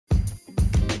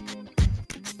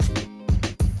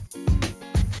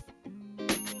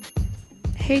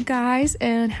Hey guys,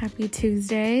 and happy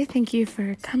Tuesday. Thank you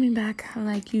for coming back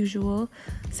like usual.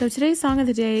 So today's song of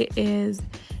the day is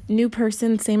New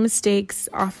Person, Same Mistakes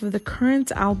off of the Currents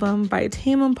album by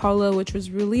Tame Impala, which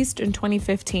was released in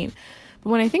 2015. But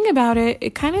when I think about it,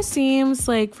 it kind of seems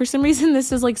like for some reason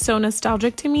this is like so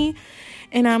nostalgic to me.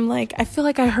 And I'm like, I feel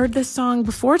like I heard this song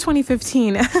before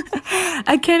 2015.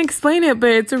 I can't explain it,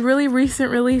 but it's a really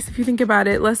recent release if you think about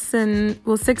it.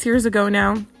 6 years ago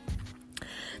now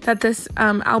that this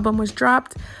album was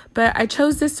dropped. But I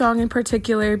chose this song in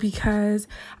particular because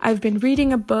I've been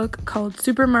reading a book called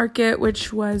Supermarket,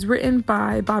 which was written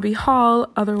by Bobby Hall,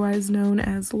 otherwise known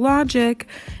as Logic.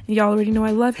 And y'all already know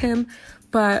I love him.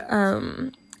 But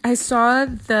I saw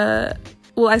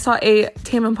a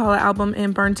Tame Impala album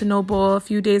in Barnes & Noble a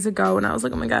few days ago, and I was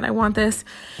like, oh my god, I want this.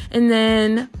 And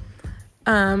then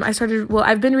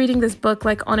I've been reading this book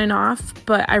like on and off,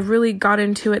 but I really got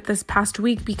into it this past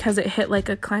week because it hit like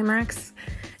a climax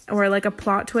or like a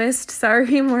plot twist,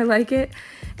 more like it,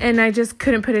 and I just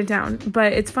couldn't put it down.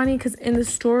 But it's funny because in the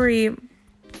story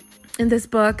in this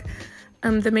book,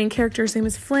 the main character's name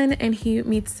is Flynn, and he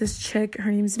meets this chick,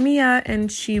 her name's Mia,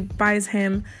 and she buys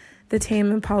him the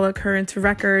Tame Impala Currents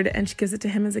record, and she gives it to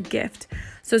him as a gift.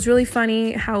 So it's really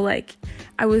funny how like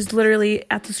I was literally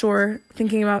at the store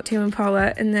thinking about Tame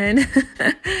Impala, and then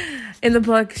in the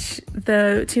book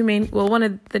one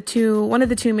of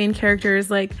the two main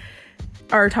characters like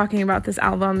are talking about this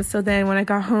album. So then when I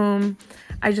got home,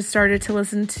 I just started to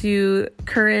listen to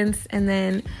Currents, and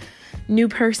then New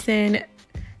Person,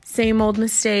 Same Old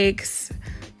Mistakes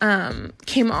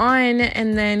came on,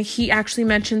 and then he actually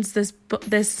mentions this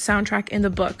soundtrack in the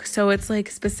book, so it's like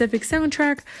a specific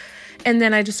soundtrack. And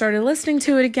then I just started listening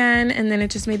to it again, and then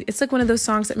it's like one of those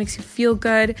songs that makes you feel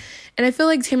good. And I feel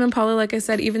like Tame Impala, like I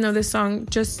said, even though this song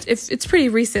it's pretty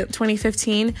recent,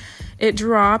 2015 it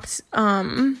dropped,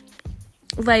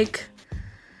 like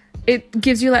it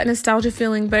gives you that nostalgia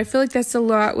feeling, but I feel like that's a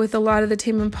lot with a lot of the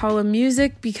Tame Impala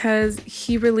music, because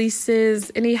he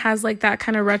releases and he has like that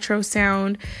kind of retro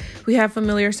sound. We have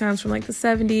familiar sounds from like the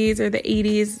 70s or the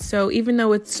 80s. So even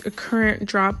though it's a current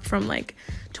drop from like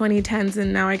 2010s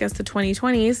and now I guess the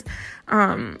 2020s,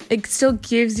 it still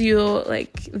gives you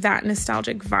like that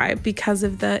nostalgic vibe because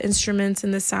of the instruments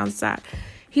and the sounds that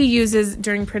he uses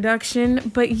during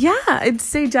production. But yeah, I'd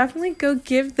say definitely go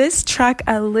give this track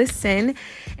a listen.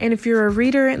 And if you're a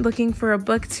reader and looking for a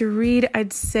book to read,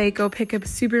 I'd say go pick up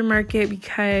Supermarket,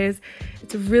 because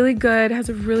it's really good, has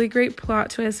a really great plot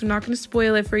twist. I'm not going to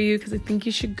spoil it for you because I think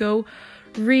you should go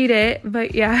read it.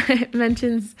 But yeah, it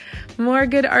mentions more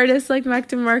good artists like Mac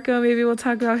DeMarco. Maybe we'll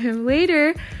talk about him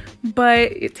later.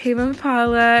 But Tame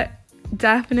Impala,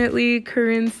 definitely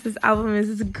Currents, this album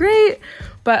is great.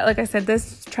 But like I said,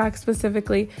 this track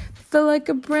specifically, feel like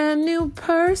a brand new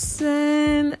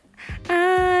person.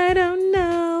 I don't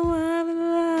know, I'm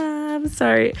in love.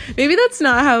 Sorry, maybe that's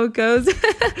not how it goes.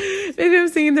 Maybe I'm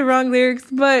singing the wrong lyrics,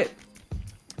 but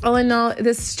all in all,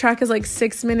 this track is like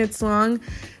 6 minutes long,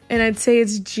 and I'd say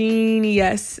it's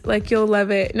genius. Like, you'll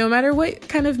love it no matter what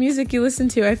kind of music you listen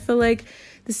to. I feel like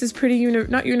this is pretty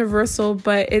not universal,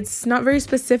 but it's not very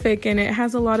specific, and it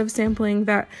has a lot of sampling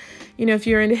that, you know, if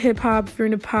you're into hip-hop, if you're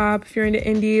into pop, if you're into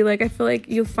indie, like, I feel like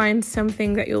you'll find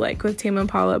something that you like with Tame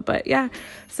Impala. But yeah,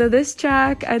 so this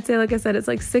track, I'd say, like I said, it's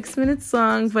like 6 minutes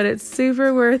long, but it's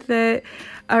super worth it.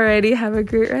 Alrighty, have a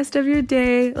great rest of your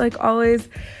day. Like always,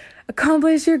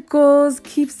 accomplish your goals,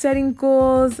 keep setting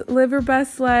goals, live your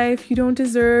best life. You don't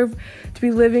deserve to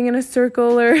be living in a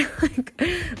circle or like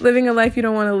living a life you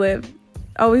don't want to live.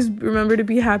 Always remember to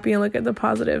be happy and look at the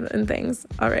positive in things.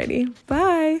 Alrighty,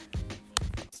 bye.